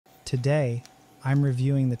Today, I'm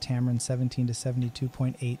reviewing the Tamron 17-70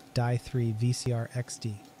 2.8 Di3 VCR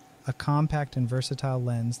XD, a compact and versatile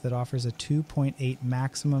lens that offers a 2.8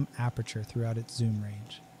 maximum aperture throughout its zoom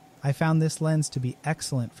range. I found this lens to be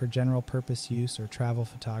excellent for general purpose use or travel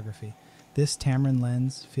photography. This Tamron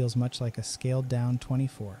lens feels much like a scaled down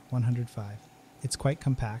 24-105. It's quite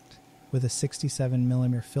compact, with a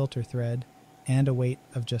 67mm filter thread and a weight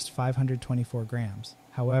of just 524 grams.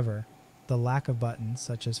 However, the lack of buttons,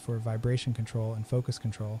 such as for vibration control and focus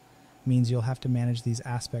control, means you'll have to manage these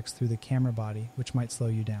aspects through the camera body, which might slow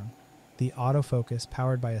you down. The autofocus,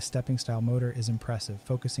 powered by a stepping style motor, is impressive,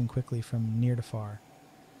 focusing quickly from near to far.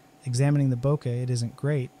 Examining the bokeh, it isn't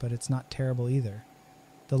great, but it's not terrible either.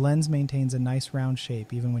 The lens maintains a nice round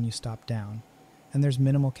shape even when you stop down, and there's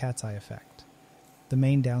minimal cat's eye effect. The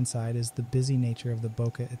main downside is the busy nature of the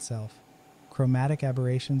bokeh itself. Chromatic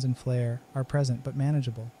aberrations and flare are present but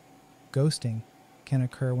manageable. Ghosting can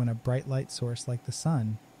occur when a bright light source like the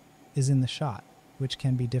sun is in the shot, which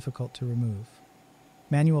can be difficult to remove.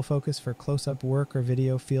 Manual focus for close-up work or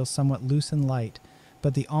video feels somewhat loose and light,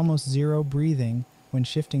 but the almost zero breathing when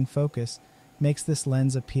shifting focus makes this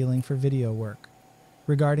lens appealing for video work.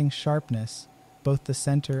 Regarding sharpness, both the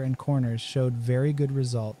center and corners showed very good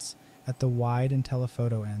results at the wide and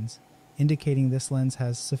telephoto ends, indicating this lens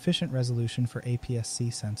has sufficient resolution for APS-C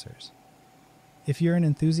sensors. If you're an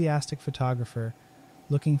enthusiastic photographer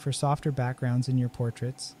looking for softer backgrounds in your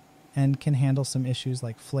portraits and can handle some issues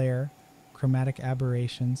like flare, chromatic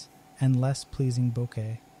aberrations, and less pleasing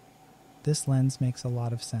bokeh, this lens makes a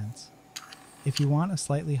lot of sense. If you want a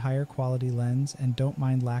slightly higher quality lens and don't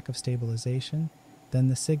mind lack of stabilization, then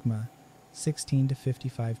the Sigma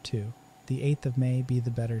 16-55-2, the 8th of May, be the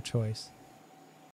better choice.